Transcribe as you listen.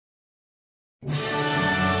Regan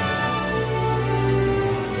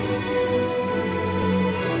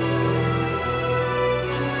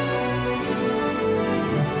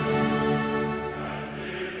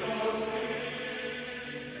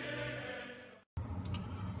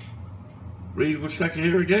Woodstacker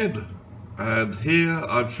here again, and here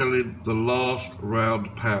I'm selling the last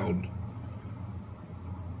round pound,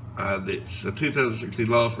 and it's a 2016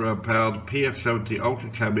 last round pound PF70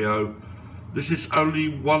 Ultra Cameo. This is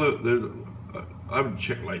only one of the, I haven't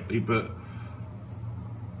checked lately, but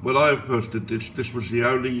when I first did this was the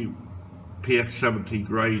only PF70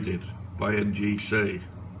 graded by NGC,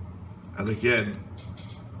 and again,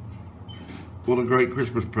 what a great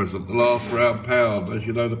Christmas present, the last round pound. As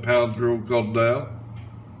you know, the pounds are all gone now.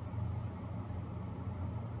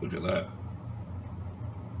 Look at that.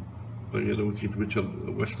 Look at the wicked witch on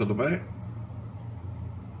the west on the back.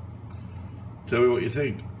 Tell me what you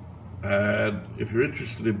think. And if you're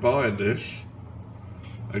interested in buying this,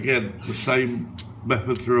 again, the same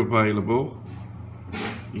methods are available.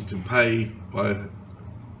 You can pay by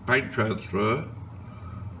bank transfer,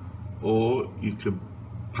 or you can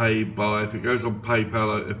pay by, if it goes on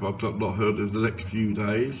PayPal, if I've not heard in the next few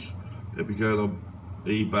days, it'll be going on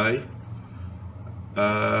eBay,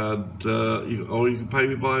 and or you can pay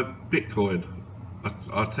me by Bitcoin.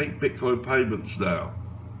 I take Bitcoin payments now,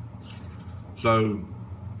 so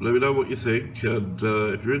let me know what you think, and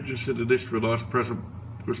if you're interested in this for a nice present,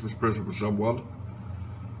 Christmas present for someone,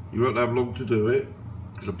 you won't have long to do it,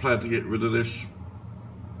 because I plan to get rid of this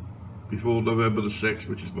before November the 6th,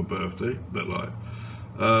 which is my birthday, but like.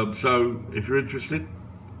 So if you're interested,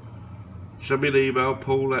 send me an email,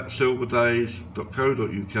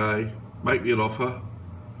 paul@silverdays.co.uk, make me an offer.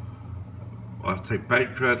 I take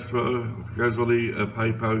bank transfer. If it goes on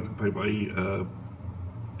PayPal, you can pay by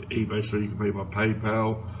eBay, so you can pay by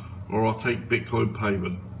PayPal, or I'll take Bitcoin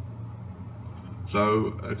payment.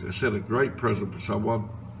 So, as I said, a great present for someone,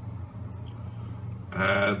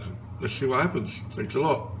 and let's see what happens. Thanks a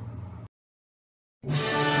lot.